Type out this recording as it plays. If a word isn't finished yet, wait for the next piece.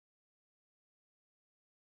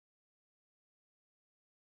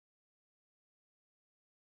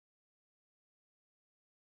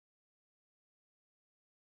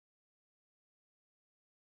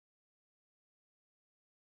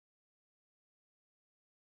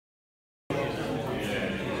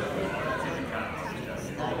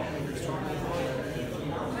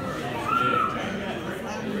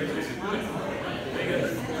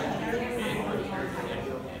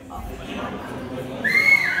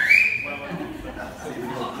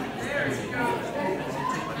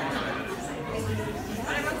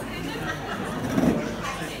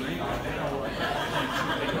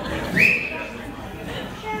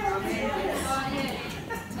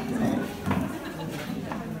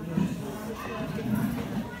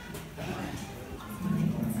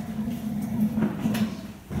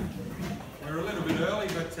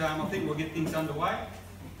think we'll get things underway.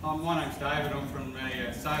 My name's David, I'm from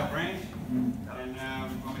the Sale branch, and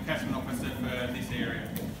I'm a catchment officer for this area.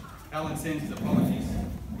 Alan sends his apologies.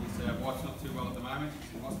 His wife's not too well at the moment,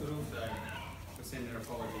 she's in hospital, so we're sending her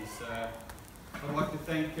apologies. I'd like to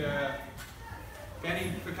thank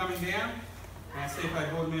Danny for coming down, our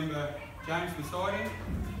CFA board member James beside him,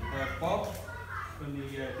 Bob from the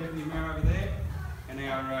Deputy Mayor over there, and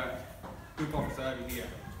our group officer over here.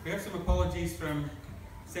 We have some apologies from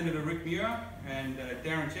Senator Rick Muir and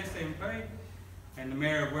Darren Chester MP, and the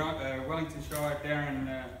Mayor of Wellington Shire, Darren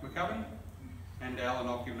McCubbin, and Alan.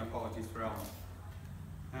 I've given apologies for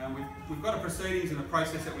Alan. We've got a proceedings and a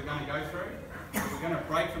process that we're going to go through. We're going to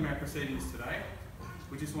break from our proceedings today.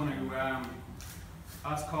 We just want to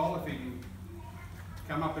ask Cole if he can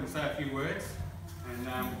come up and say a few words, and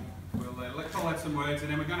we'll let Cole have some words, and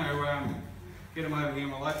then we're going to get him over here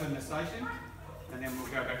and we'll open the station, and then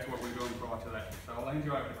we'll go back to what we were doing prior to that. So I'll hand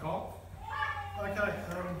you over to Cole. Okay,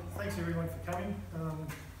 thanks everyone for coming.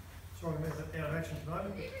 Sorry I'm out of action at the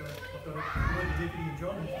moment, but I've got a lead deputy in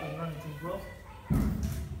John who's been running things well.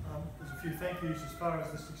 There's a few thank yous as far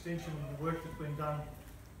as this extension and the work that's been done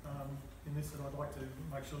in this that I'd like to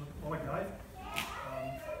make sure that I gave.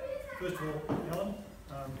 First of all, Alan,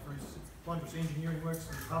 for his wondrous engineering works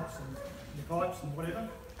and the pumps and the pipes and whatever,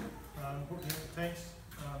 hooking up the tanks.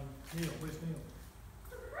 Neil, where's Neil?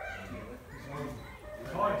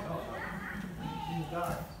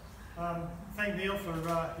 Thank Neil for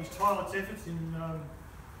his tireless efforts in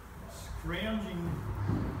scrounging.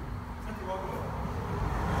 Is that the right word?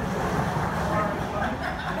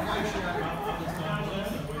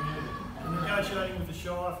 Negotiating with the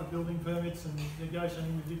Shire for building permits and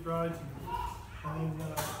negotiating with Vic Roads, and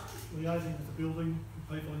then liaising with the building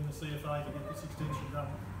people in the CFA to get this extension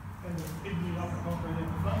done. And the big new upper concrete at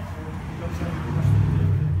the front, so we've got something to rush to the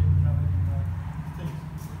depot and get covered in things.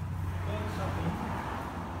 That's something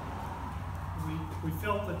we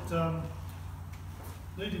felt that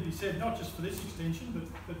needed to be said, not just for this extension,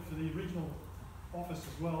 but for the original office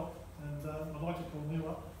as well. And I'd like to call Neil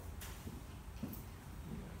up.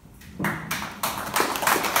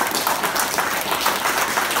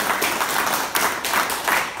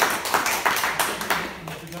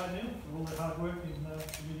 For all that hard work in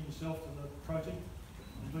committing yourself to the project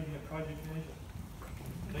and being a project manager.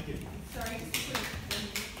 Thank you. Sorry.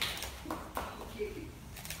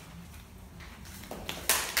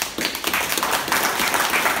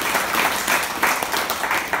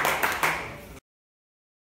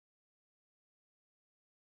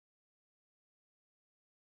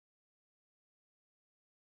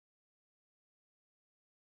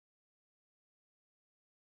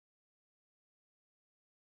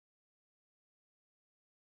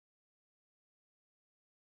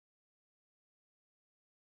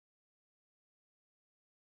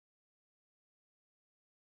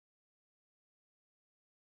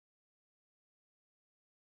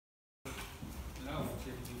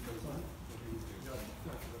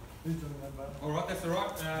 All right, that's all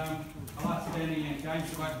right. I'll ask Danny and James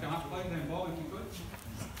to both come up, please, and Bob, if you could.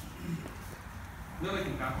 Lily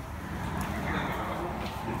can come.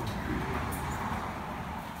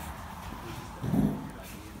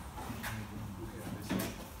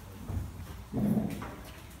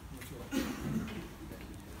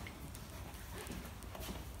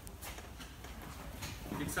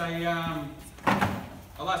 It's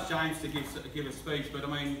I'll ask James to give a speech, but I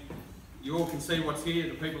mean, you all can see what's here,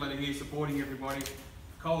 the people that are here supporting everybody.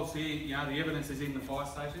 Cole's here, you know, the evidence is in the fire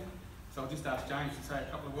station. So I'll just ask James to say a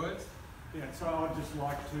couple of words. Yeah, so I'd just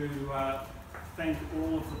like to thank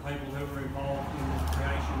all of the people who were involved in the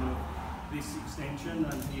creation of this extension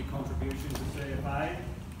and for your contribution to CFA,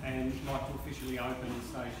 and like to officially open the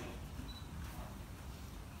station.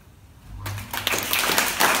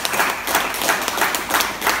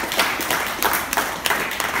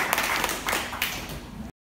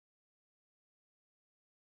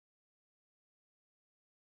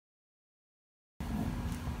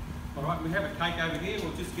 All right, we have a cake over here.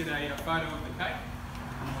 We'll just get a photo of the cake,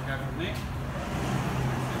 and we'll go from there.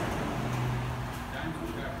 James,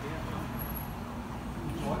 we'll go up here.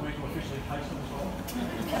 Would you like me to officially taste them as well?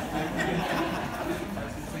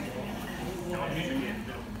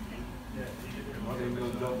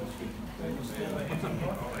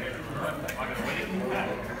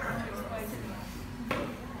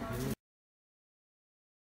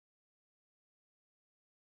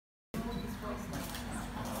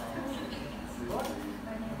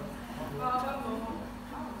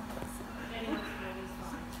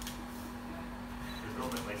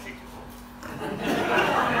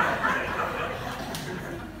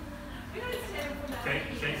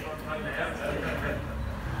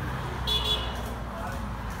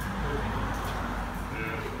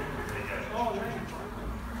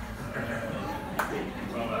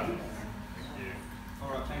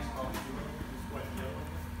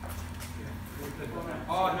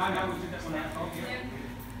 Oh, no, we did that one out. Oh, yeah.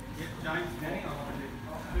 James, Danny,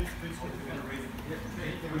 who's going to read it?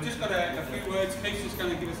 We've just got a few words. Keith's just going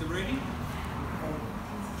to give us a reading.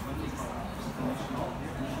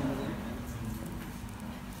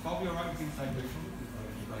 Bob, you're right, you can say this.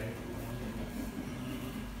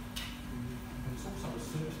 It's also a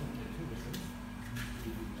service one there too, isn't it?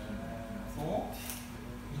 For?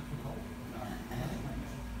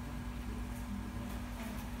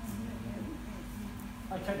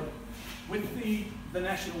 Okay, look, with the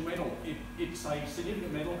national medal, it's a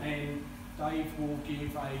significant medal, and Dave will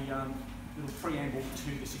give a little preamble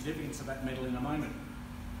to the significance of that medal in a moment.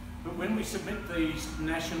 But when we submit these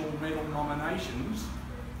national medal nominations,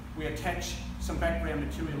 we attach some background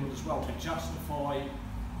material as well to justify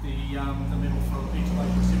the medal for each of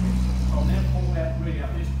those recipients. So I'll now read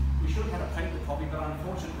out this. We should have had a paper copy, but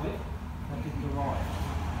unfortunately, that didn't arrive.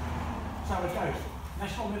 So it goes.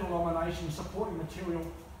 National Medal nomination supporting material,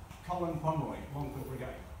 Colin Pomeroy, Longford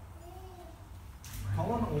Brigade.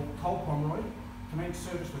 Colin, or Col Pomeroy, commenced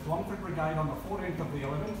service with Longford Brigade on the 14th of the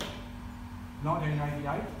 11th,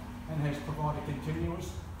 1988, and has provided continuous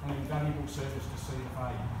and invaluable service to CFA.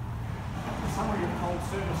 The summary of Col's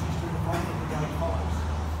service history with Longford Brigade follows.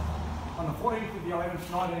 On the 14th of the 11th,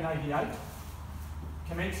 1988,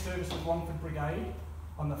 commenced service with Longford Brigade.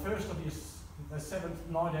 On the 1st of the 7th,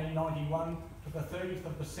 1991 to the 30th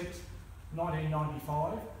of the 6th,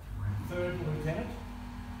 1995, 3rd Lieutenant.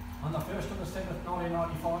 On the 1st of the 7th,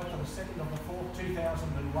 1995 to the 2nd of the 4th, 2001,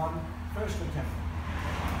 1st Lieutenant.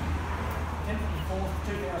 10th of the 4th,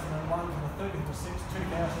 2001 to the 30th of the 6th,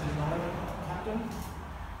 2011, Captain.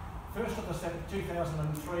 1st of the 7th,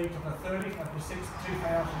 2003 to the 30th of the 6th,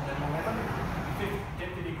 2011, 5th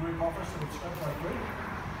Deputy Group Officer with Stradbroke Group.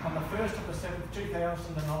 On the 1st of the 7th,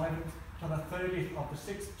 2011 to the 30th of the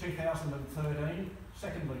 6th, 2013,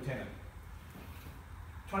 2nd Lieutenant.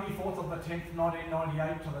 24th of the 10th,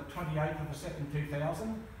 1998 to the 28th of the 2nd,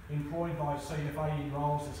 2000, employed by CFA in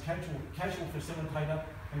roles as casual facilitator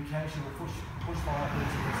and casual bushfire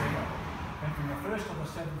presenter. And from the 1st of the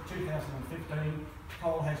 7th, 2015,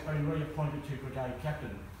 Cole has been reappointed to Brigade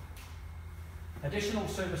Captain. Additional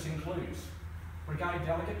service includes Brigade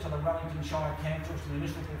Delegate to the Wellington Shire Council's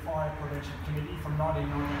Municipal Fire Prevention Committee from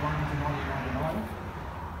 1991 to 1999.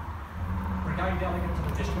 Brigade Delegate to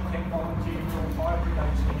the District 10 Volunteer Rural Fire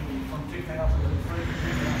Brigades Committee from 2003 to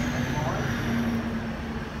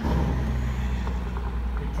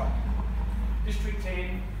 2005. Big truck. District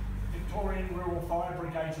 10 Victorian Rural Fire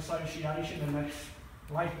Brigades Association, and that's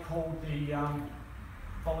late called the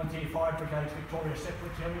Volunteer Fire Brigades Victoria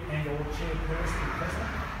Secretary and or Chairperson President.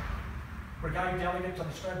 Brigade Delegate to the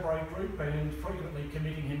Stradbroke Group, and frequently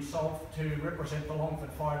committing himself to represent the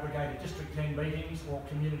Longford Fire Brigade at District 10 meetings or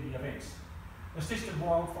community events. Assisted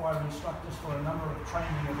wildfire instructors for a number of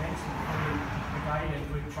training events, including brigade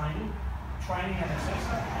and group training. Training and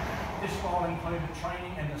assessor. This role included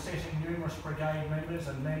training and assessing numerous brigade members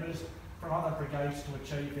and members from other brigades to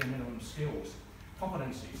achieve their minimum skills.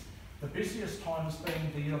 Competencies. The busiest times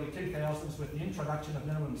being the early 2000s with the introduction of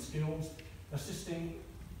minimum skills, assistance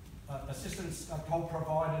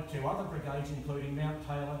provided to other brigades including Mount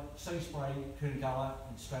Taylor, Seaspray, Coongulla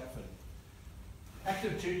and Stratford.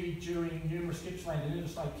 Active duty during numerous Gippsland and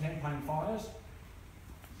interstate campaign fires.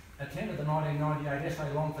 Attended the 1998 SA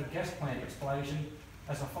Longford gas plant explosion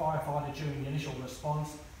as a firefighter during the initial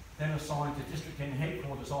response, then assigned to District 10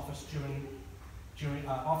 Headquarters office during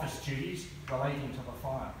office duties relating to the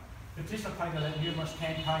fire. Participated at numerous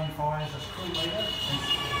campaign fires as crew leader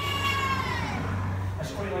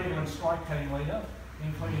and strike team leader,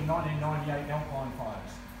 including 1998 Alpine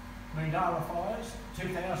fires, Moondara fires,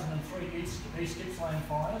 2003 East Gippsland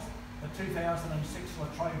fires, the 2006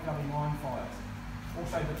 Latrobe Gully mine fires,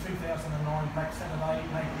 also the 2009 Black Saturday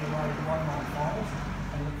Napier Road 19 fires,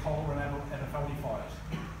 and the Coal and Adderfeldy fires.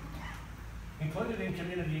 Included in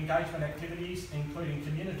community engagement activities, including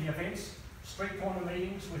community events, street corner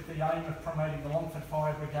meetings with the aim of promoting the Longford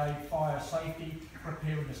Fire Brigade fire safety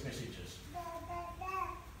preparedness messages.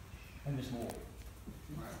 And there's more.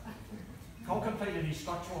 Cole completed his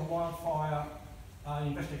structural wildfire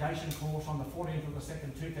investigation course on the 14th of the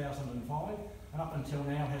 2nd, 2005, and up until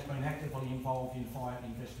now has been actively involved in fire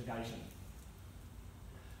investigation.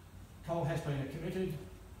 Cole has been a committed,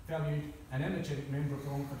 valued and energetic member of the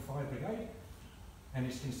Longford Fire Brigade and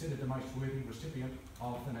is considered the most worthy recipient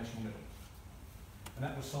of the National Medal. And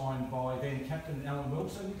that was signed by then Captain Alan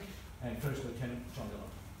Wilson and First Lieutenant John Dillon.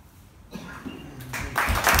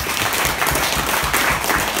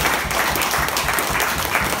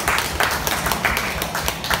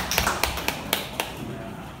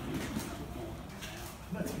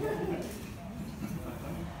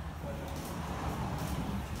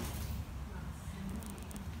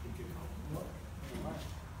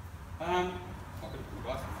 I could put my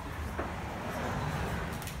glasses.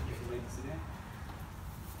 If you need to sit down.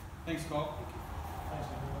 Thanks, Cole. Thanks,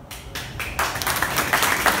 everyone.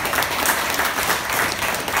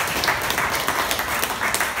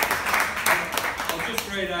 I'll just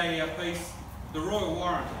read a piece. The Royal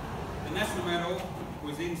Warrant. The National Medal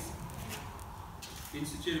was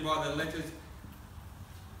instituted by the letters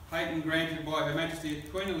patent granted by Her Majesty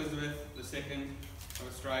Queen Elizabeth II of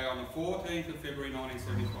Australia on the 14th of February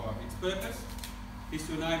 1975. Its purpose is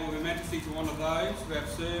to enable Her Majesty to honour those who have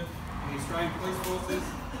served in the Australian Police Forces,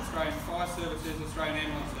 Australian Fire Services, Australian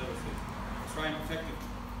Ambulance Services, Australian Protective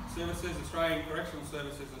Services, Australian Correctional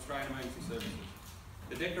Services, and Australian Emergency Services.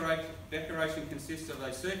 The decoration consists of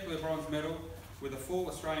a circular bronze medal with a full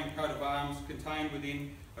Australian coat of arms contained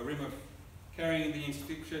within a rim of carrying the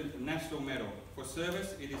inscription National Medal. For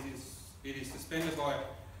service, it is suspended by a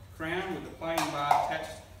crown with a plain bar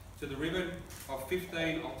attached to the ribbon of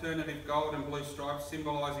 15 alternative gold and blue stripes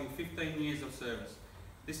symbolising 15 years of service.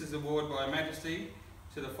 This is awarded by Her Majesty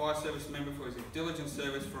to the Fire Service member for his diligent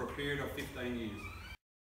service for a period of 15 years.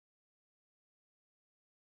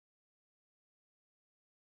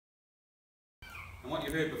 And what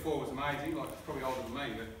you heard before was amazing, like it's probably older than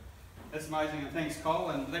me, but that's amazing, and thanks Cole,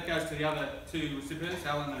 and that goes to the other two recipients,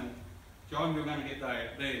 Alan and John, who are going to get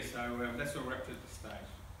theirs, so that's all we're up to at this stage.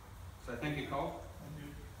 So thank you, Cole. Thank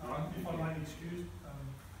you. If I may be excused,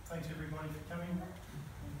 thanks everybody for coming, and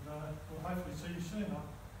we'll hopefully see you soon.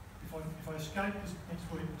 If I escape this next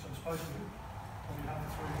week, which I'm supposed to do, I'll be home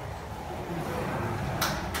for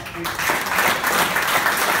 3 weeks.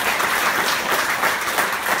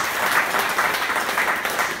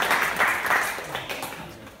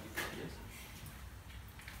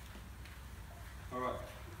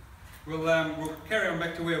 We'll carry on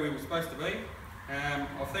back to where we were supposed to be.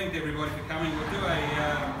 I thanked everybody for coming. We'll do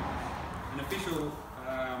an official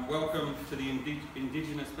welcome to the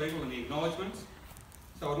Indigenous people and the acknowledgements.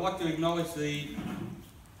 So I'd like to acknowledge the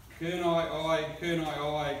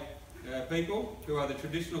Kurnai people, who are the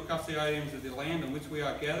traditional custodians of the land on which we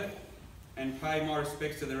are gathered, and pay my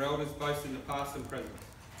respects to their elders both in the past and present.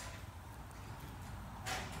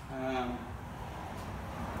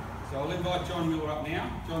 So I'll invite John Miller up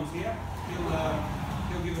now. John's here.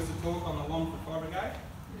 He'll give us a talk on the Longford Fire Brigade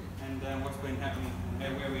and what's been happening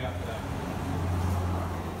and where we are today.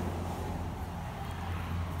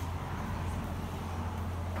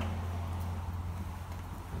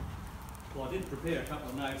 Well, I did prepare a couple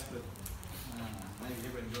of notes, but maybe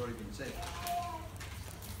everything's already been said.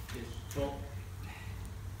 Yes, well,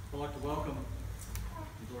 I'd like to welcome,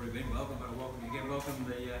 you've already been welcomed, but I'll welcome you again. Welcome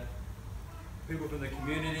the people from the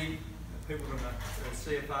community, people from the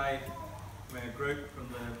CFA, from our group, from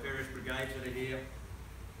the various brigades that are here,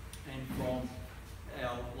 and from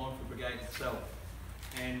our Longford Brigade itself.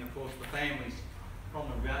 And of course the families from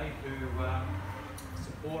the brigade who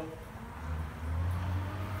support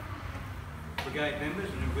brigade members,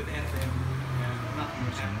 and without them nothing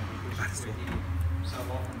would happen, because we're here so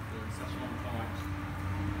often for such long times.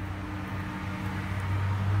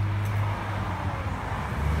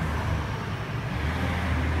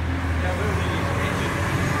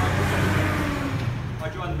 I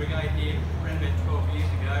joined the brigade here around about 12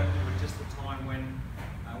 years ago. It was just the time when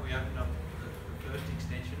we opened up the first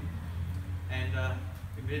extension, and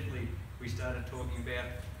immediately we started talking about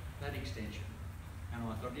that extension. And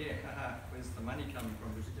I thought, yeah, where's the money coming from?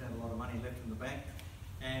 Because we didn't have a lot of money left in the bank,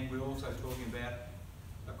 and we were also talking about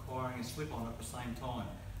acquiring a slip-on at the same time,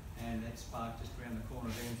 and that sparked just around the corner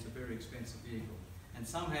there. It's a very expensive vehicle, and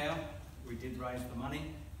somehow we did raise the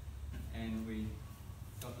money, and we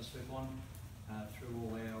got the slip-on through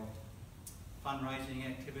all our fundraising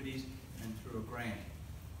activities and through a grant.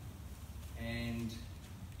 And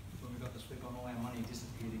when we got the slip-on, all our money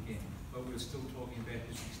disappeared again, but we were still talking about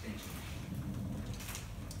this extension.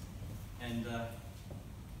 And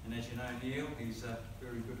as you know, Neil, he's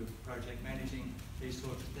very good at project managing these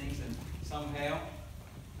sorts of things, and somehow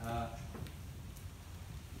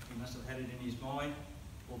he must have had it in his mind,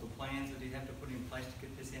 all the plans that he'd have to put in place to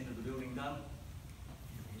get this end of the building done.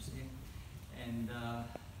 And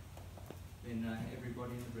then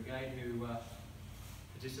everybody in the brigade who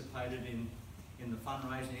participated in the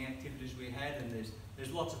fundraising activities we had, and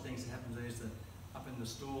there's lots of things that happen. There's up in the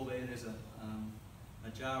stall there's a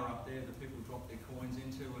jar up there that people drop their coins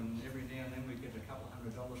into, and every now and then we get a couple of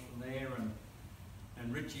 $100 from there,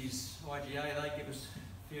 and Richie's IGA, they give us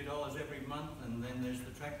a few dollars every month, and then there's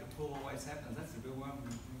the tractor pull always happens. That's a good one.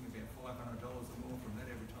 We get about $500 or more from that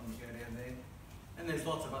every time we go down there. And there's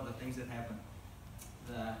lots of other things that happen.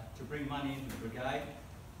 To bring money into the brigade,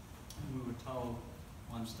 we were told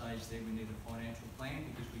one stage there we need a financial plan,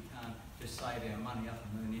 because we can't save our money up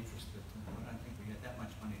and earn interest, but I don't think we had that much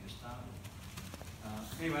money to start with.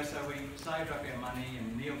 Anyway, so we saved up our money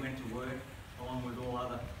and Neil went to work along with all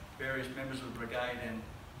other various members of the brigade, and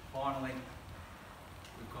finally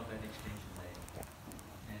we've got that extension there.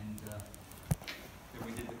 And then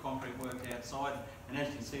we did the concrete work outside, and as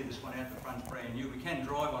you can see, this one out the front's brand new. We can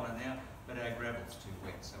drive on it now, but our gravel's too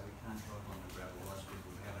wet, so we can't drive on the gravel. Otherwise we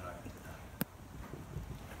would have it open today.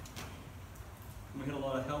 We had a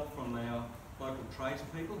lot of help from our local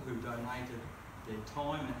tradespeople who donated their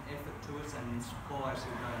time and effort to us, and suppliers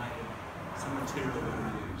who donated some material that we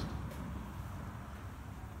used.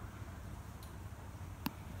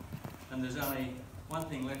 And there's only one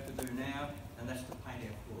thing left to do now, and that's to paint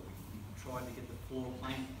our floor. We tried to get the floor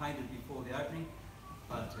painted before the opening,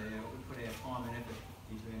 but we put our time and effort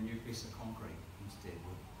into a new piece of concrete instead.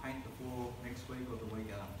 We'll paint the floor next week or the week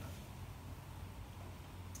after.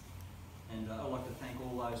 And I'd like to thank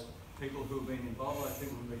all those people who have been involved, those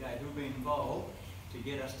people in the brigade who have been involved to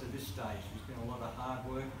get us to this stage. There's been a lot of hard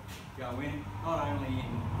work go in, not only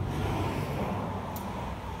in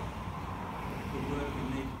the work we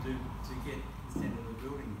need to do to get the centre of the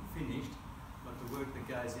building finished, but the work that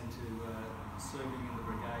goes into serving in the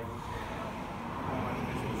brigade, which our primary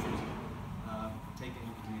business is protecting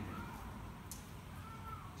the community.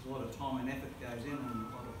 There's a lot of time and effort goes in, and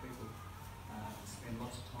a lot of people spend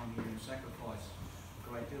lots of time here and sacrifice a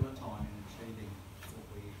great deal of time in achieving what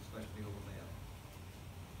we're supposed to be all about.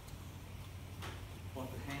 I'd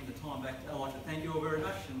like to hand the time back. I'd like to thank you all very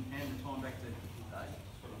much and hand the time back to Dave.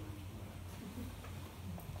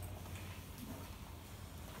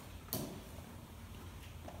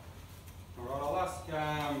 All right, I'll ask,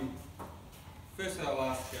 firstly I'll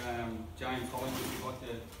ask James Holland if you'd like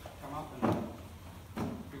to come up and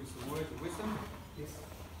give us some words of wisdom. Yes.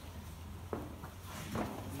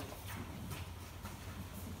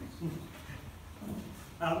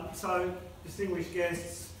 So, distinguished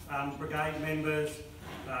guests, brigade members,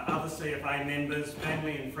 other CFA members,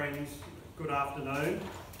 family and friends, good afternoon.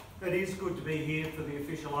 It is good to be here for the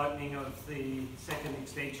official opening of the second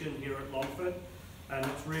extension here at Longford, and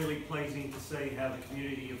it's really pleasing to see how the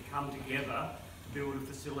community have come together to build a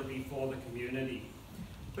facility for the community.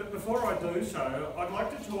 But before I do so, I'd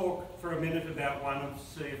like to talk for a minute about one of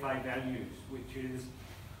CFA values, which is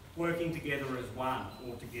working together as one,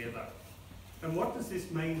 or together. And what does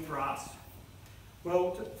this mean for us?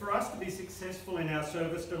 Well, for us to be successful in our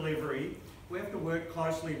service delivery, we have to work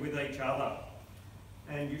closely with each other.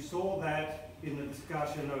 And you saw that in the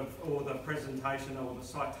discussion of, or the presentation or the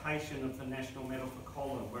citation of the National Medal for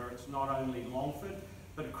Colin, where it's not only Longford,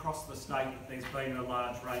 but across the state that there's been a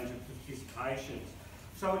large range of participations.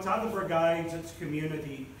 So it's other brigades, it's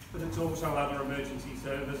community, but it's also other emergency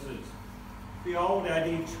services. The old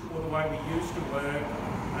adage, or the way we used to work,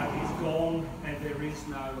 is gone, and there is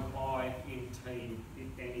no I in team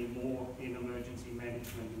anymore in emergency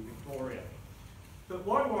management in Victoria. But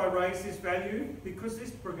why do I raise this value? Because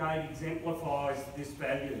this brigade exemplifies this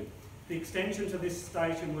value. The extension to this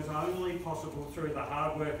station was only possible through the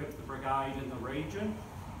hard work of the brigade and the region,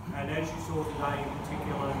 and as you saw today in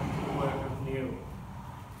particular, the work of Neil.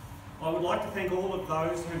 I would like to thank all of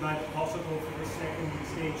those who made it possible for this second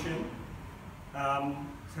extension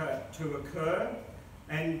to occur,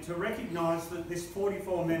 and to recognise that this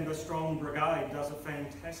 44-member strong brigade does a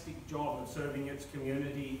fantastic job of serving its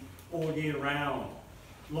community all year round.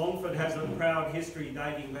 Longford has a proud history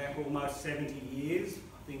dating back almost 70 years.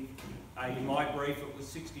 I think in my brief it was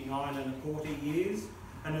 69¼ years,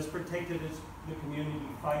 and has protected the community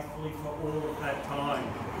faithfully for all of that time.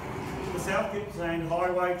 The South Gippsland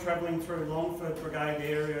Highway travelling through Longford Brigade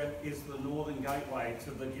area is the northern gateway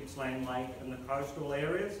to the Gippsland Lake and the coastal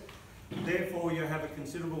areas. Therefore, you have a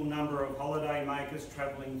considerable number of holiday makers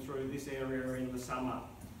travelling through this area in the summer.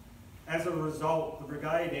 As a result, the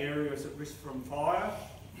brigade area is at risk from fire,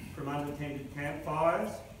 from unattended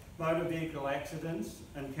campfires, motor vehicle accidents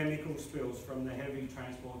and chemical spills from the heavy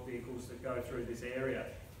transport vehicles that go through this area.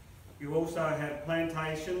 You also have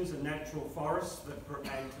plantations and natural forests that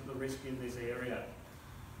add to the risk in this area.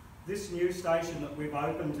 This new station that we've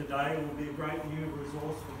opened today will be a great new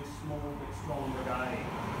resource for this small but strong brigade.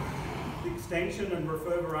 The extension and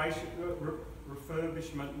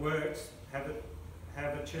refurbishment works have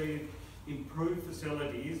achieved improved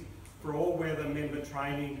facilities for all weather member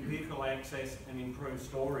training, vehicle access and improved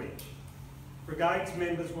storage. Brigades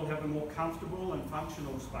members will have a more comfortable and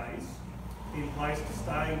functional space in place to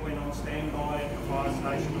stay when on standby at the fire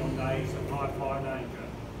station on days of high fire danger.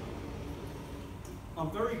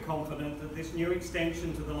 I'm very confident that this new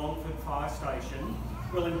extension to the Longford Fire Station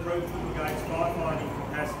will improve the brigade's firefighting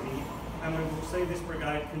capacity and we will see this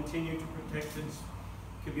brigade continue to protect its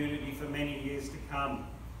community for many years to come.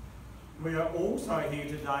 We are also here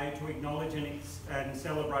today to acknowledge and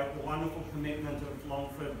celebrate the wonderful commitment of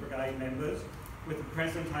Longford Brigade members with the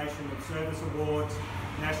presentation of service awards,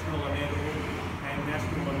 national medal and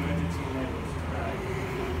national emergency medals today.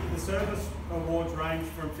 The service awards range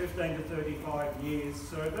from 15 to 35 years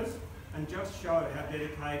service and just show how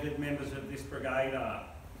dedicated members of this brigade are.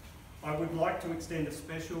 I would like to extend a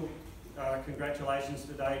special congratulations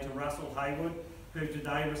today to Russell Haywood, who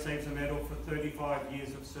today receives a medal for 35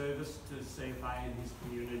 years of service to CFA and his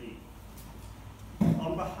community.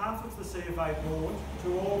 On behalf of the CFA board,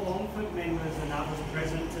 to all Longford members and others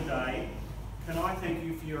present today, can I thank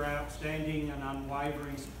you for your outstanding and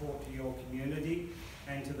unwavering support to your community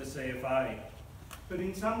and to the CFA. But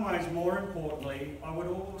in some ways, more importantly, I would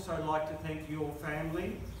also like to thank your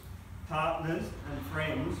family, partners and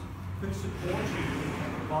friends who support you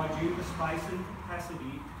and provide you the space and capacity to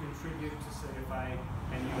contribute to CFA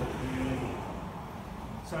and your community.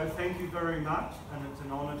 So thank you very much, and it's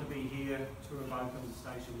an honour to be here to have opened the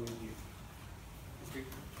station with you. Thank you.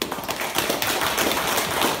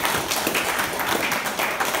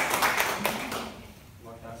 I'd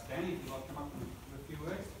like to ask Danny if you'd like to come up with a few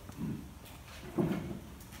words.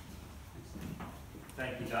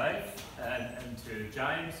 Thank you, Dave, and to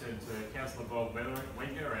James and to Councillor Bob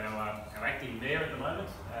Wenger, our acting mayor at the moment,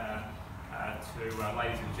 to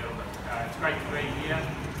ladies and gentlemen. It's great to be here.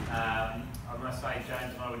 I must say,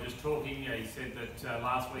 James and I were just talking. He said that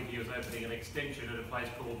last week he was opening an extension at a place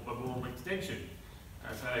called Balmoral Extension.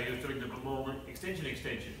 So he was doing the Balmoral extension.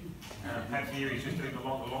 Perhaps here he's just doing the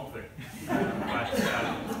longer Longford. But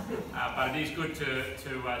it is good to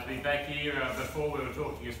be back here. Before we were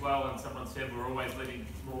talking as well, and someone said we're always letting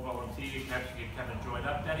more volunteers. Perhaps you can come and join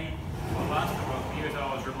up, Danny. Well, last time I was here, as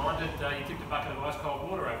I was reminded, you tipped a bucket of ice cold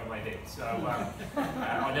water over my head. So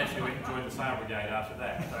I naturally went and joined the Sail Brigade after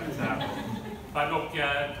that. But look,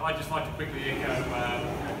 I'd just like to quickly echo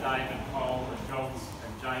Dave and Cole and John's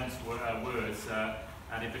and James' words.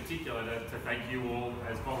 And in particular to thank you all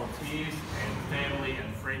as volunteers and family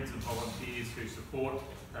and friends of volunteers who support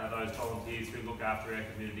those volunteers who look after our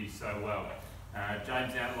community so well.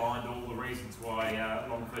 James outlined all the reasons why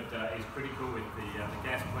Longford is critical with the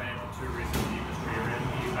gas plant, the tourism, the industry around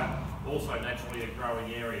here, but also naturally a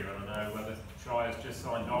growing area. And I know the Shire's just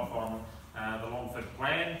signed off on the Longford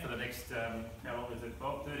plan for the next, how long is it,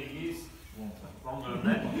 Bob, 30 years? Longer than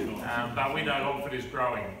that, but we know Longford is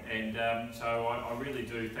growing, and so I really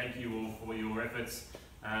do thank you all for your efforts,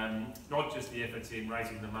 not just the efforts in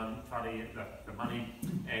raising the money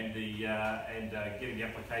and getting the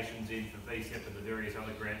applications in for VSEP and the various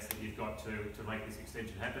other grants that you've got to make this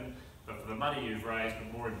extension happen, but for the money you've raised,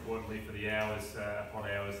 but more importantly for the hours upon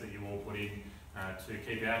hours that you all put in to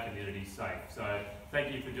keep our community safe. So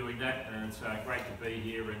thank you for doing that, and it's great to be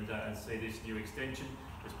here and see this new extension.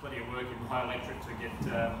 There's plenty of work in high electric to get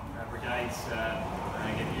brigades,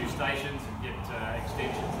 get new stations and get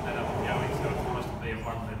extensions and that up and going. So it's nice to be a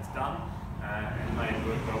one that's done and may it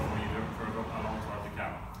work well for you for a long time to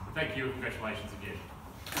come. But thank you and congratulations again.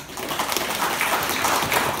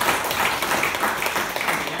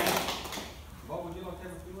 Bob, would you like to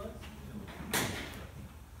have a few words?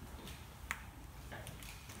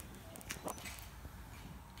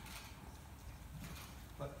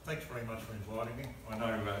 Thanks very much for inviting me. I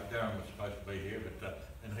know Darren was supposed to be here,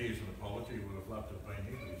 but and here's an apology. He would have loved to have been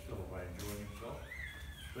here, but he's still away enjoying himself.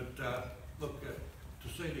 But look, to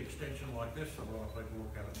see the extension like this, a lot of people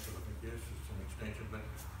look at it and sort of think, yes, it's an extension, but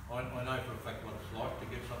I know for a fact what it's like to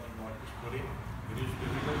get something like this put in. It is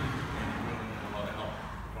difficult, and you really need a lot of help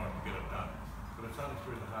trying to get it done. But it's only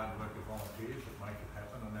through the hard work of volunteers that make it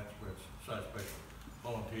happen, and that's where it's so special.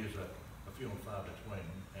 Volunteers are few and far between,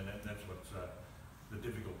 and that's what's the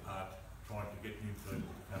difficult part, trying to get new people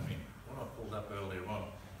to come in. When I pulled up earlier on,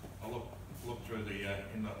 I looked through the here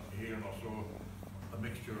and I saw a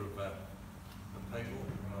mixture of people,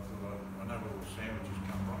 and I thought I know where all the sandwiches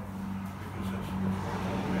come from, because that's what it's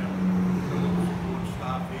all about. We've got a lot of support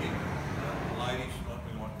staff here, ladies,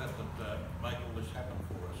 something like that, that make all this happen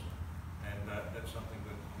for us, and that's something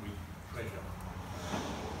that we treasure.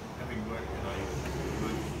 Having worked in a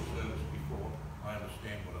emergency service before, I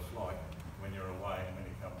understand what it's like when you're away and when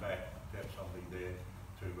you come back to have somebody there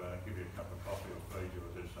to give you a cup of coffee or feed you or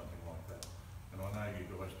do something like that. And I know you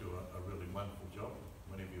guys do a really wonderful job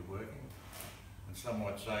whenever you're working. And some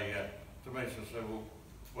might say to me, so say, well,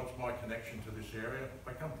 what's my connection to this area?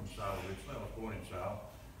 I come from Sale originally. I was born in Sale,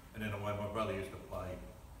 and in a way my brother used to play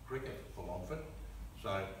cricket for Longford.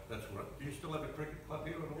 So that's what. Do you still have a cricket club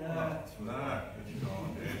here at all? No, it's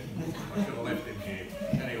gone. Yes. I should have left him here.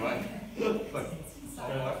 Anyway, but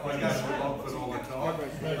I go to Longford all the time.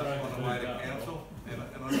 That's on the way to council, and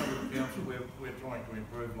I know with the council we're trying to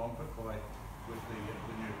improve Longford by with the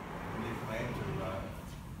new plan to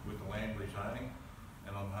with the land rezoning,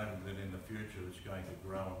 and I'm hoping that in the future it's going to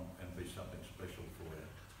grow and be something special for you.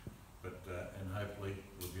 But and hopefully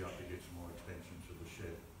we'll be able to get some more extensions of the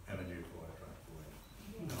shed and a new fire truck for you.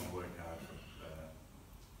 And I'll work hard for it.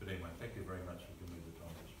 But anyway, thank you very much for giving me the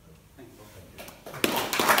time to speak. Thank you. Thank you.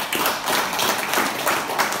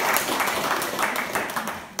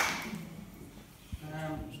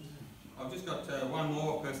 I've just got one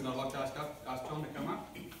more person I'd like to ask John to come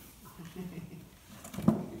up. He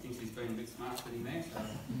thinks he's been a bit smart sitting there. So.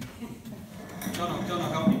 John will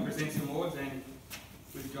help me present some awards, and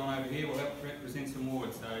with John over here, we'll help present some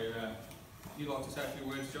awards. So, you'd like to say a few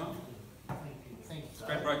words, John? Thank you,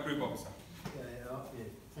 Stradbroke Group Officer. Yeah,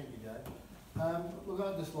 thank you, Dave. Look,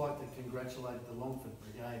 I'd just like to congratulate the Longford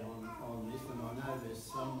Brigade on this, and I know there's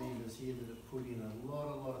some members here that have put in a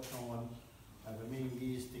lot of time over many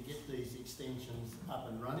years to get these extensions up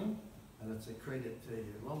and running, and it's a credit to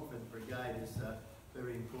you. Longford Brigade is a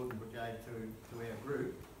very important brigade to our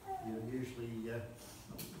group. Usually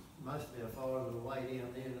most of our fires are way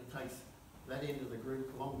down there, and it takes that end of the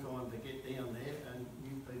group a long time to get down there, and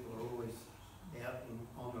new people are always out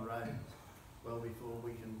on the road well before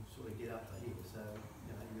we can sort of get up to here. So,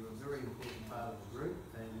 you're a very important part of the group,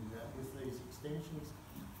 and with these extensions,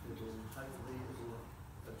 hopefully it will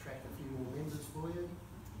attract a few more members for you,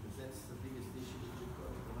 because that's the biggest issue that we've got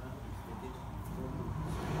at the moment, is to get more members.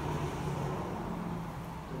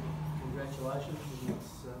 Congratulations, and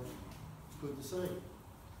it's good to see.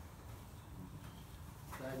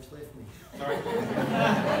 Dave's left me. Sorry.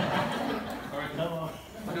 Sorry. Come on.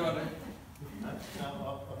 What do I do? No,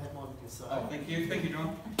 I've had my say. Oh, thank you,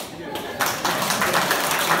 John.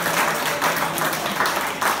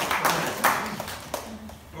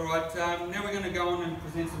 All right, now we're going to go on and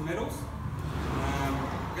present some medals.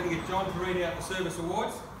 We're going to get John to read out the service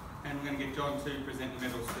awards, and we're going to get John to present the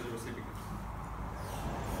medals to the recipients.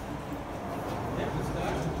 Yeah,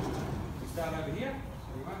 we'll start over here.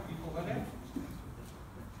 So you pull that out.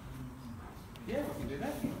 Yeah, we can do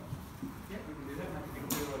that. Yeah, we can do that. We can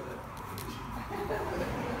do all of that.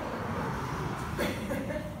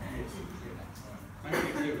 Yes. Make it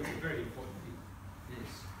clear, it's a very important thing.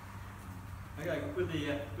 Yes. Okay,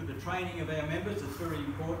 with the training of our members, it's very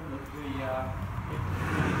important that we get our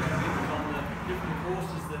members on the different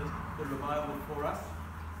courses that are available for us.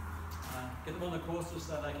 Get them on the courses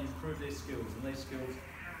so they can improve their skills, and these skills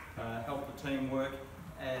help the team work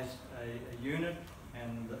as a unit,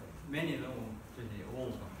 and many of them, all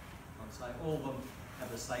of them, I'd say all of them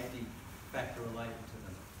have a safety factor related to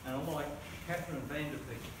them. And I'd like Catherine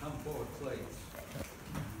Vanderbeek to come forward, please.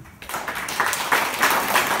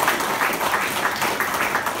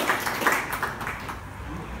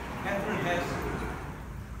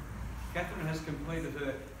 Catherine has completed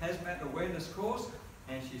her hazmat awareness course,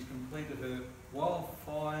 and she's completed her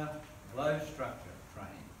wildfire low structure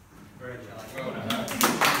training. Very challenging. Well done.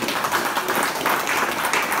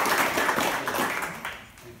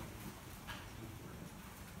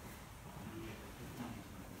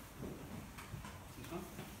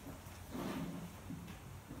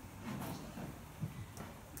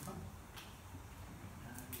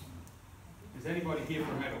 Is anybody here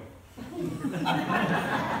for a medal?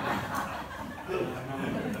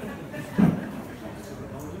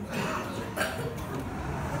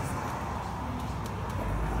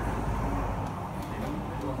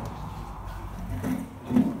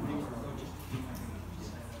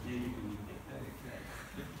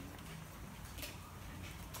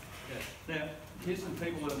 Now, here's some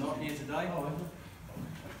people that are not here today.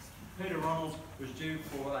 Peter Ronalds was due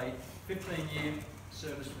for a 15-year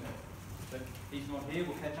service term, but he's not here.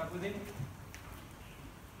 We'll catch up with him.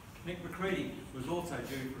 Nick McCready was also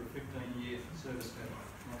due for a 15-year service term.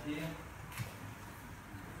 Not here.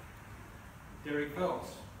 Derek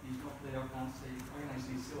Phelps, he's not there. I can only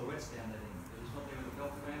see silhouettes down that end, but he's not there with the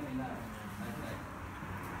Phelps family. No. Okay.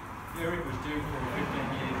 Derek was due for a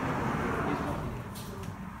 15-year. He's not here.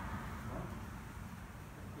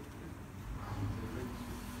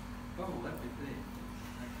 Oh, that bit there.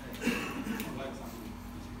 Okay. I'll load something.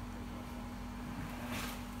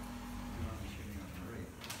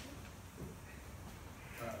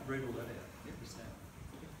 Read all that out. Yep, we stand.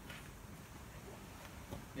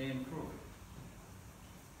 Dan Crook.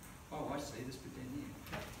 Oh, I see. This bit down here.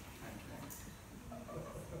 Okay.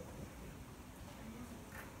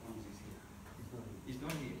 He's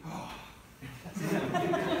not here. He's not here. Oh.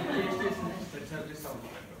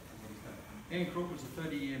 Ian Crook was a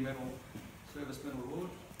 30-year service medal award.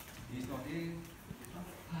 He's not here.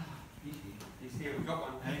 He's here. He's here, we've got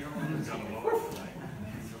one. And he got one.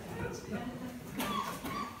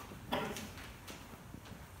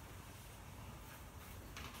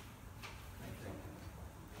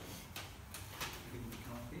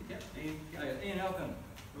 Yep, Ian. Ian Elkin.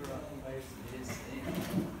 Yes, Ian.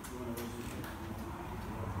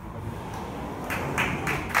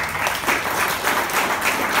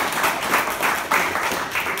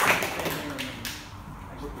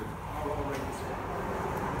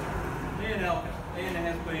 Ian Elkin. Ian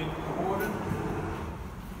has been awarded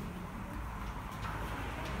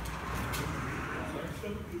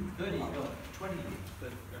 20 years,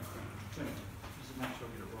 20. Just to make sure I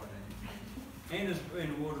get it right, Ian has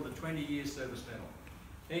been awarded the 20-year service medal.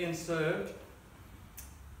 Ian served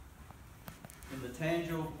in the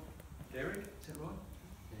Tangel Derrick, is that right?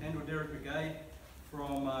 Tangel Derrick Brigade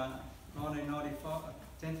from 1995,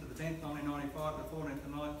 10th to the 10th, 1995 to 14th to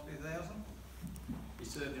 9th, 2000. He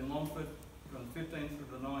served in Longford from the 15th to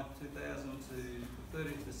the 9th, 2000 to the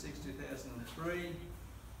 30th to 6th, 2003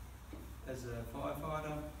 as a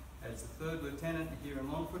firefighter, as the 3rd Lieutenant here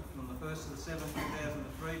in Longford from the 1st to the 7th,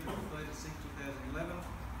 2003 to the 3rd to 6th, 2011.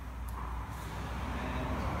 And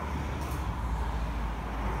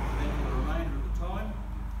then for the remainder of the time,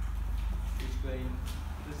 he's been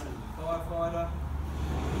listed as a firefighter.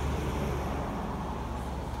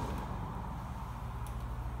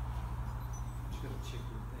 Just got to check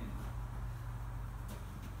with them.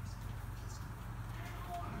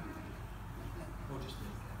 Or just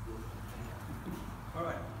there. All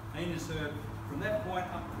right, Ian has served from that point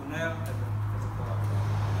up to now as a firefighter.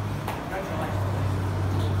 Congratulations.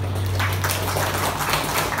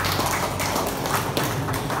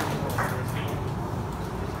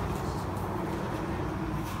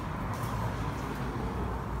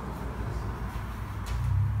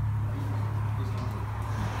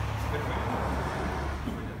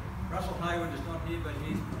 Russell Hayward is not here, but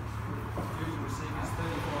he's due to receive his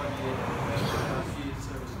 35-year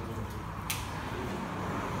service award.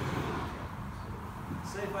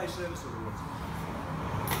 CFA Service Awards.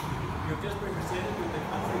 You have just been presented with the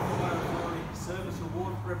Country Fire Authority Service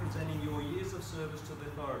Award representing your years of service to the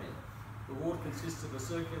authority. The award consists of a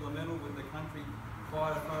circular medal with the Country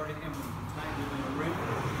Fire Authority emblem contained within a rim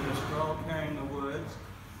with a scroll carrying the words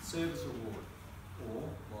Service Award or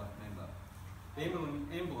Life Member. The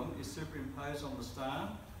emblem is superimposed on the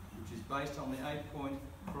star, which is based on the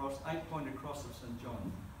eight-pointed cross of St.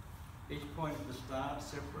 John. Each point of the star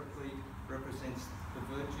separately represents the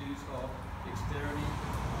virtues of dexterity,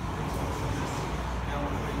 excellence,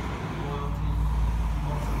 gallantry, loyalty,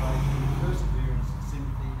 observation, perseverance,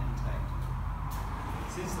 sympathy and tact.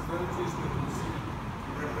 Since the virtues were considered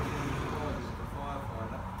to represent the qualities of a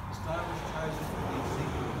firefighter, the star was chosen for the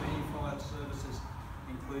insignia of many fire services,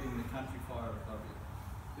 including the Country Fire Authority.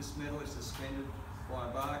 This medal is suspended by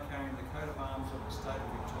a bar carrying the coat of arms of the state of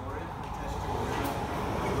Victoria, attached to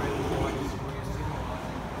a red and white square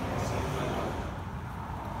symbolising the CFA logo.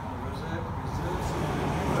 On the reserves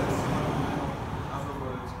other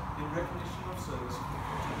words, in recognition of service to the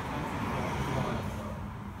Country Fire Authority.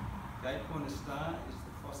 The eight-pointed star is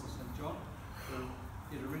the Cross of St. John.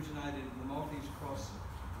 It originated in the Maltese cross,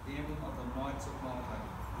 the emblem of the Knights of Malta,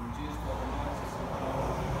 and was used by the Knights of St. John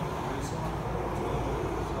of Jerusalem to award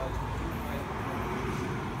the slaves which took place between the years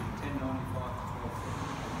 1095 to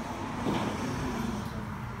 1250.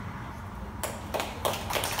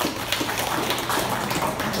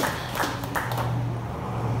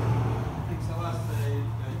 Thanks. I'll ask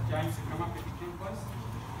James to come up if you can, please.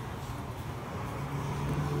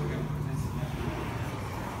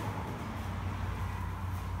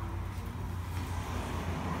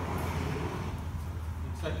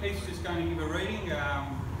 So Pete's just going to give a reading.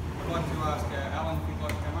 I'd like to ask Alan if you'd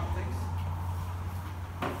like to come up, thanks.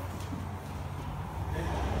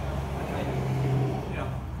 Yeah,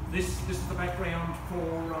 this is the background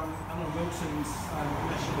for Alan Wilson's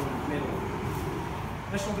National Medal.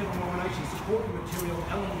 National Medal nomination, supporting material,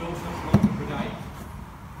 Alan Wilson, Longford Brigade.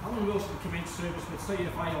 Alan Wilson commenced service with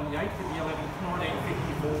CFA on the 8th of the 11th,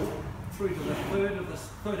 1954, through to the 13th of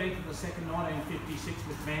the 2nd, 1956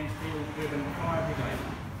 with Mansfield Urban Fire Brigade.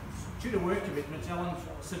 Due to work commitments, Alan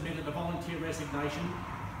submitted a volunteer resignation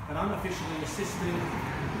and unofficially assisted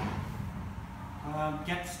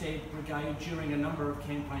Gatstead Brigade during a number of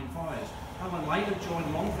campaign fires. Alan later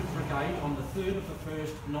joined Longford Brigade on the 3rd of the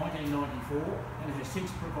 1st, 1994 and has since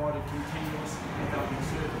provided continuous and valued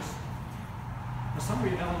service. A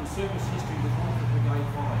summary of Alan's service history with Longford Brigade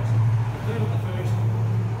fires. The 3rd of the 1st,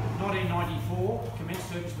 1994, commenced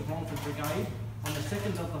service with Longford Brigade. On the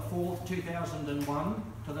 2nd of the 4th, 2001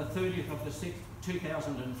 to the 30th of the 6th,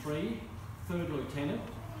 2003, 3rd Lieutenant.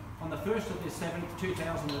 On the 1st of the 7th,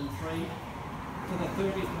 2003 to the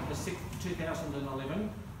 30th of the 6th, 2011,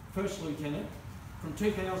 1st Lieutenant. From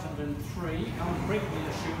 2003, Alan briefly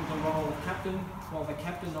assumed the role of captain while the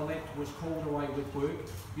captain-elect was called away with work,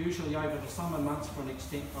 usually over the summer months for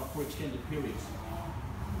extended periods.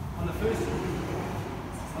 On the 1st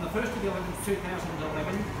of the 11th,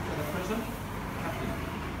 2011 to the present, captain.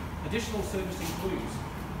 Additional service includes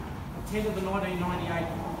attended the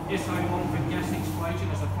 1998 SA Longford gas explosion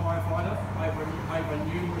as a firefighter over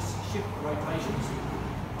numerous shift rotations.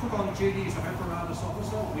 Took on duties of apparatus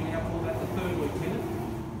officer, we now call that the 3rd Lieutenant,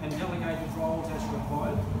 and delegated roles as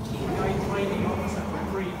required. Brigade training officer from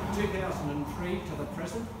pre-2003 to the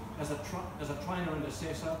present as a trainer and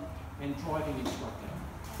assessor and driving instructor.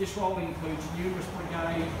 This role includes numerous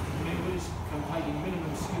brigade members completing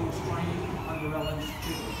minimum skills training under Alan's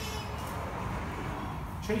tutelage.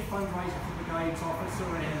 Chief fundraiser for Brigade's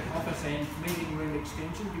office and meeting room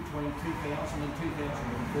extension between 2000 and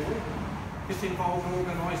 2004. This involved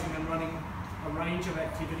organising and running a range of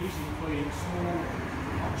activities including small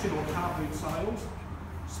auction or car boot sales,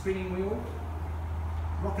 spinning wheel,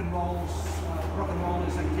 rock and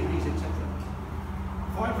rollers activities, etc.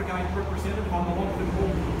 Fire Brigade representative on the Longford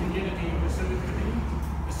Community Reserve Committee,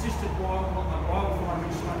 assisted wildfire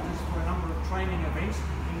instructors for a number of training events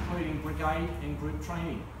including brigade and group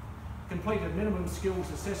training. Completed minimum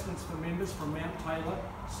skills assessments for members from Mount Taylor,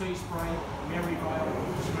 Seaspray, Maryvale,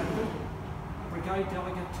 Stratford. Brigade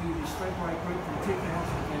delegate to the Stradbroke Group from 2007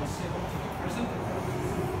 to the present.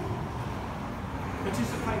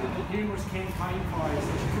 Participated at numerous campaign fires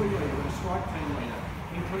as crew leader and strike team leader,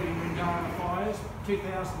 including Windara fires,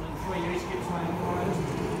 2003 East Gippsland fires,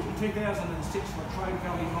 2006 Latrobe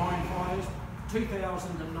Valley mine fires,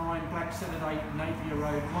 2009 Black Saturday Napier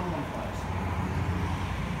Road Longmont fires.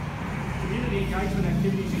 Community engagement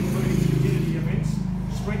activities including community events,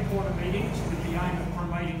 street corner meetings with the aim of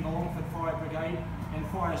promoting the Longford Fire Brigade and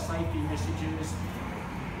fire safety messages.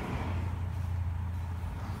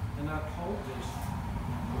 And uphold this.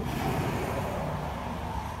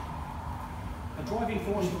 A driving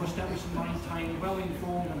force to establish and maintain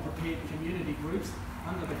well-informed and prepared community groups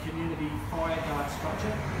under the community fire guard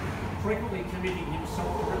structure, frequently committing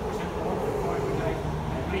himself to represent the Longford Fire Brigade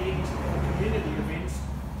at meetings and community events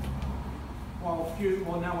while few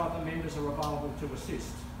or no other members are available to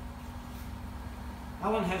assist.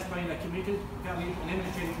 Alan has been a committed, valued and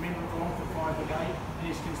energetic member of the Longford Fire Brigade and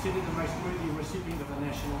is considered the most worthy recipient of the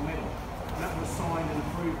National Medal. And that was signed and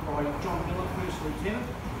approved by John Miller, 1st Lieutenant,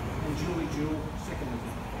 and Julie Jewell, 2nd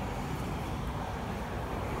Lieutenant.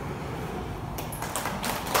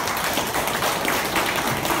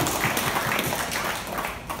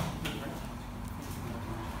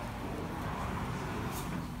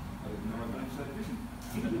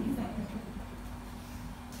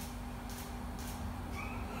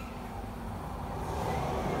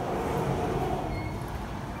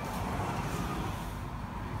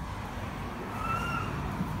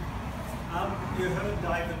 You heard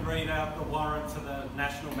David read out the warrant for the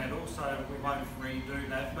National Medal, so we won't redo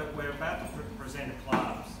that, but we're about to present a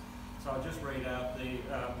class. So I'll just read out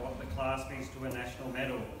what the class means to a National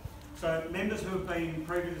Medal. So members who have been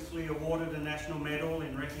previously awarded a National Medal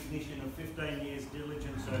in recognition of 15 years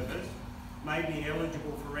diligent service may be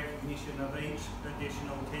eligible for recognition of each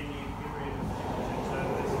additional 10-year period of diligent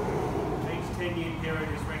service. Each 10-year period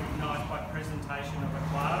is recognised by presentation of a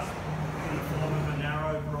clasp in the form of a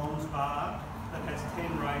narrow bronze bar that has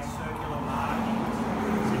 10 raised circular markings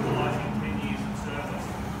symbolising 10 years of service.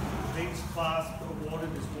 Each clasp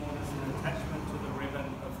awarded is worn as an attachment to the ribbon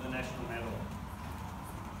of the National Medal.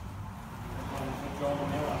 One for John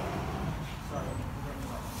Miller. Sorry.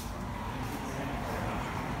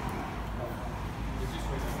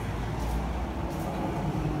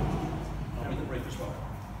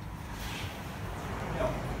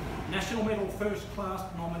 National Medal First Class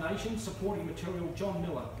nomination, supporting material, John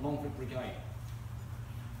Miller, Longford Brigade.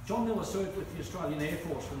 John Miller served with the Australian Air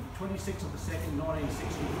Force from 26th of the 2nd,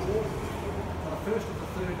 1964 to the 1st of the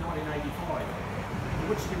 3rd, 1985, for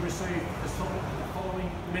which he received the following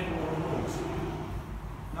medal awards.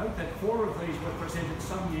 Note that 4 of these were presented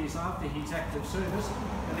some years after his active service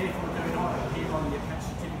and therefore do not appear on the attached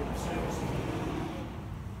certificate of service.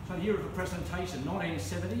 So the year of the presentation,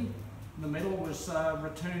 1970, the medal was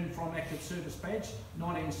returned from active service badge.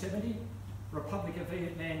 1970, Republic of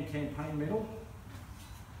Vietnam Campaign Medal.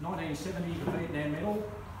 1970, the Vietnam Medal.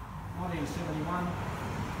 1971,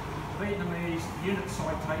 Vietnamese Unit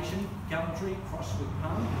Citation, Gallantry, Cross with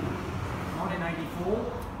Palm. 1984,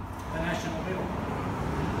 the National Medal.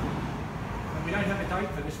 And we don't have a date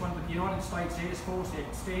for this one, but the United States Air Force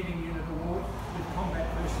Outstanding Unit Award with Combat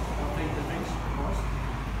versus Defence Prize.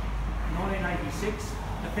 1986,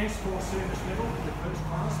 Defence Force Service Medal with First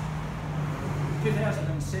Class.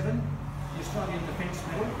 2007, the Australian Defence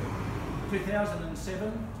Medal. 2007,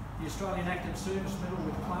 the Australian Active Service Medal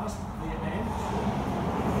with Class Vietnam.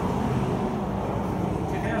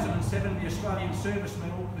 2007, the Australian Service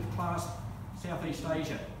Medal with Class Southeast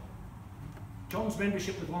Asia. John's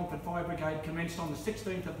membership with Longford Fire Brigade commenced on the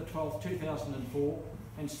 16th of the 12th, 2004,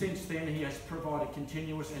 and since then he has provided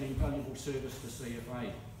continuous and invaluable service to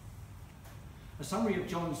CFA. A summary of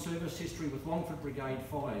John's service history with Longford Brigade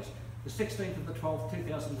Fires. The 16th of the 12th,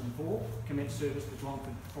 2004, commenced service with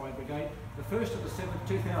Longford Fire Brigade. The 1st of the 7th,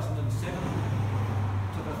 2007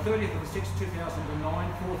 to the 30th of the 6th,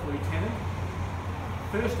 2009, 4th Lieutenant.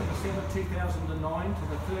 1st of the 7th, 2009 to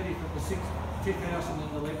the 30th of the 6th,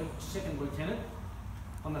 2011, 2nd Lieutenant.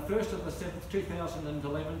 On the 1st of the 7th,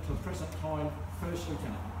 2011 to the present time, 1st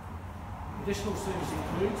Lieutenant. Additional service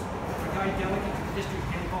includes Brigade Delegate to the District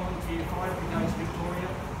 10 Volunteer Fire Brigades Victoria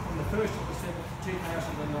from the 1st of the 7th,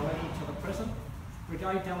 2011 to the present.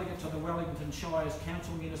 Brigade Delegate to the Wellington Shire's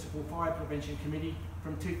Council Municipal Fire Prevention Committee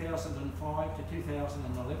from 2005 to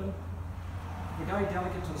 2011. Brigade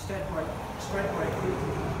Delegate to the Stradbroke Group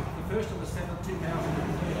the 1st of the 7th, 2013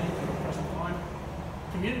 to the present time.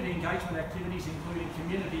 Community engagement activities including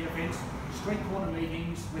community events, street corner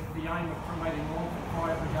meetings with the aim of promoting Longford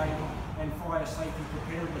Fire Brigade and fire safety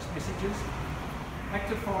preparedness messages.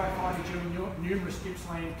 Active firefighter during numerous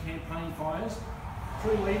Gippsland campaign fires.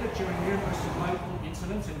 Crew leader during numerous local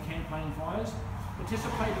incidents and campaign fires.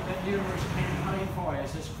 Participated at numerous campaign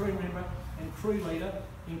fires as crew member and crew leader,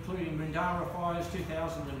 including Mundara Fires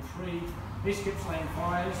 2003, East Gippsland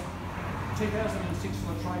Fires, 2006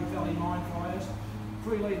 Latrobe Valley Mine Fires.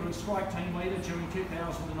 Crew leader and strike team leader during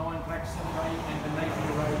 2009 Black Saturday and the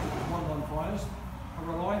Napier Road Wonlon fires. A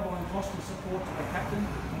reliable and constant support to the captain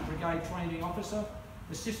and brigade training officer.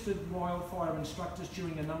 Assisted wildfire instructors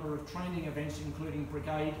during a number of training events including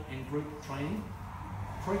brigade and group training.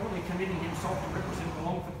 Frequently committing himself to represent the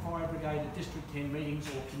Longford Fire Brigade at District 10 meetings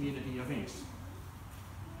or community events.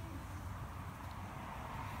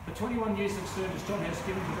 For 21 years of service, John has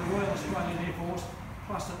given to the Royal Australian Air Force,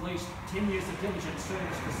 plus at least 10 years of diligent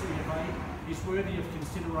service for CFA, is worthy of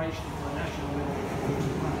consideration for a national medal first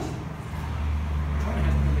class. John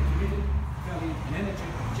has been a committed, valued and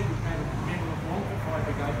energetic member of Longford Fire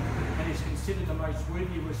Brigade and is considered the most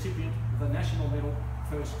worthy recipient of the National Medal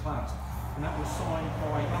First Class. And that was signed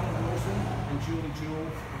by Alan Wilson and Julie Jewell,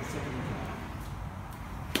 the second lieutenant.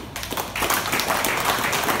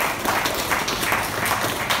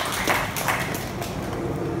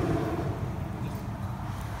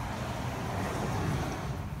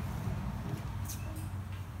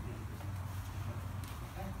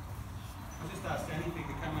 I'll just ask Danny if he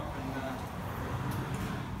could come up and give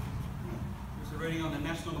us a reading on the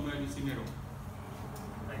National Emergency Medal.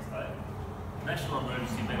 Thanks, Dave. The National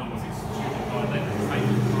Emergency Medal was instituted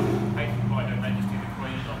by Her Majesty the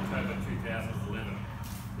Queen in October 2011.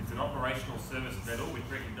 It's an operational service medal which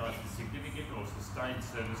recognises significant or sustained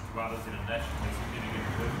service to others in a nationally significant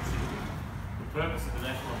emergency. The purpose of the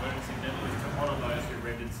National Emergency Medal is to honour those who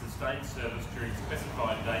rendered sustained service during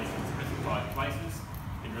specified dates and specified places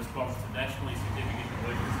in response to nationally significant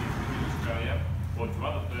emergencies within Australia or to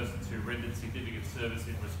other persons who rendered significant service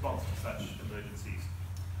in response to such emergencies.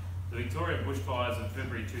 The Victorian bushfires of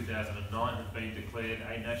February 2009 have been declared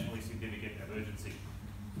a nationally significant emergency.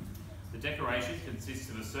 The decoration consists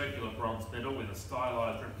of a circular bronze medal with a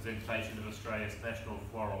stylised representation of Australia's national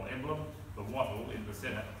floral emblem, the wattle, in the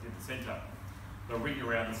centre. The ring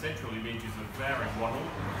around the central image is a flowering wattle,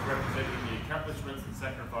 representing the accomplishments and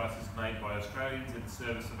sacrifices made by Australians in the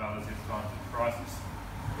service of others in times of crisis.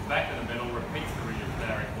 The back of the medal repeats the ring of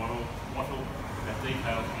flowering wattle and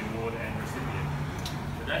details the award and recipient.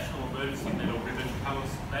 The National Emergency Medal ribbon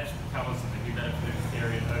match the colours of the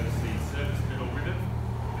Humanitarian Overseas Service Medal ribbon.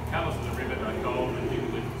 The colours of the ribbon are gold and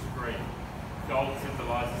eucalyptus green. Gold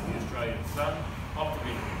symbolises the Australian sun,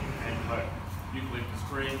 optimism and hope. Eucalyptus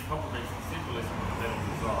green complements the symbolism of the medal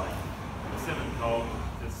design.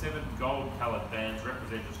 The seven gold-coloured bands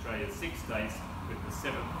represent Australia's 6 states, with the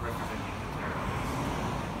 7th representing the territories.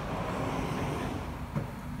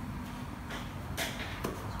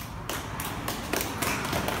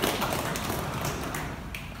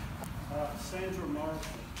 Sandra Morris.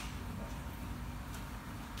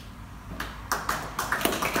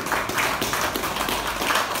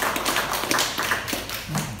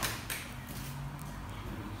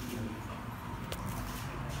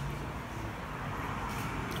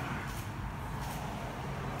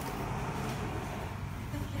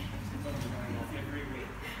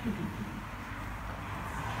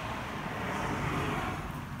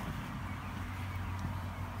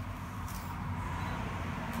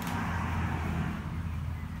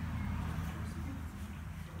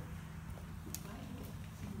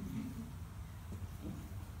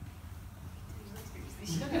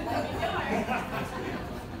 The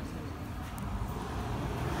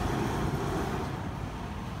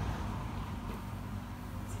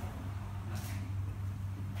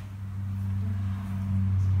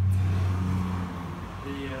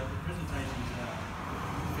presentation's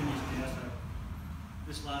finished now, so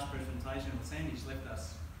this last presentation, Sandy's left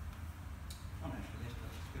us. I'm actually left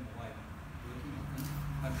us. She's been away working,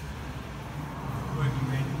 I think. Working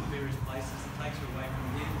around various places. It takes her away from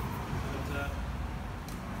here. But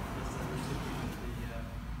as the recipient of the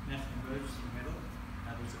National Emergency Medal,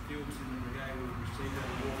 there's a few of us in the brigade who received that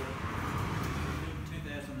award in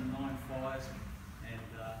 2009 fires, and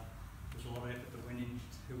there's a lot of effort that went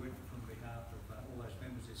into it from behalf of all those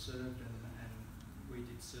members who served, and we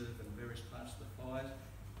did serve in various parts of the fires,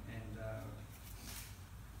 and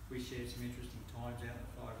we shared some interesting times out in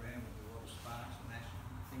the fire ground with a lot of sparks and ash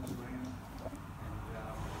and things around, and there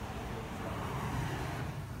was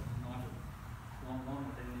a night of Long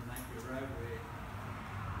down in Napier Road where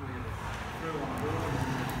we had a crew on board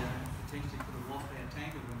and we potentially could have lost our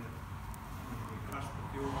tanker when we crushed the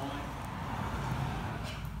fuel line.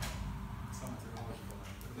 Some of the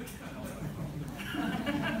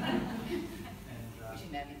eyes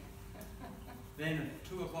and then at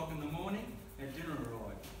 2 o'clock in the morning, our dinner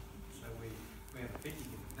arrived. So we have a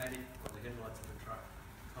picnic in the paddock by the headlights of the truck,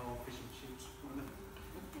 cold fish and chips.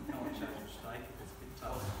 No one chose a steak if it's a bit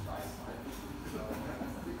tough.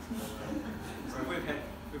 So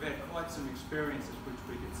we've had quite some experiences which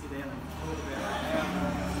we could sit down and talk about now.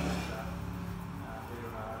 There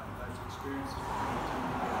are those experiences.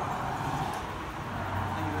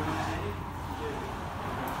 Thank you very much, Sandy.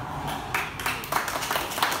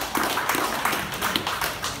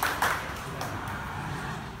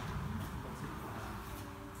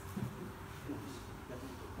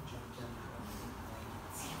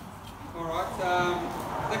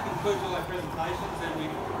 That concludes all our presentations, and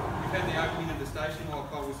we've had the opening of the station while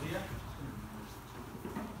Cole was here.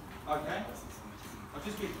 Okay. I'll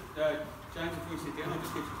just get, James, before we sit down, I'll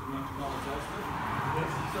just get you to acknowledge those two.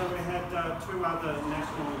 Yes, so we had two other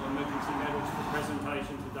National Emergency Medals for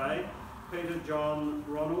presentation today. Peter John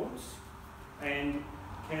Ronalds and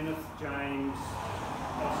Kenneth James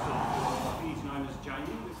Austin. I think he's known as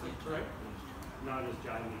Jamie, is that correct? Known as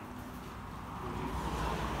Jamie.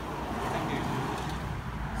 Thank you.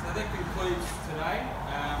 So that concludes today.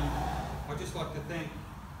 I'd just like to thank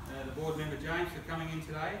the board member James for coming in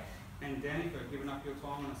today, and Danny for giving up your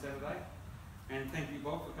time on a Saturday. And thank you,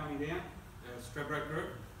 Bob, for coming down, Stradbroke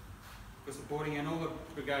Group for supporting, and all the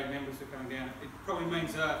brigade members for coming down. It probably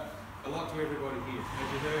means a lot to everybody here. As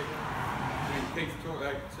you heard when Keith talked,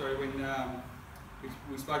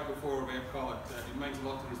 we spoke before about Collett, it means a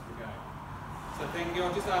lot to this brigade. So thank you.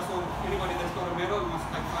 I'll just ask anybody that's got a medal and wants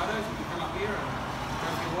to take photos, you can come up here and go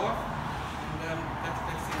for your life. And that's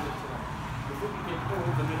the end of today. If we can get all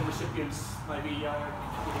of the medal recipients, maybe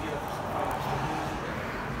put together.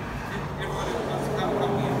 Everybody wants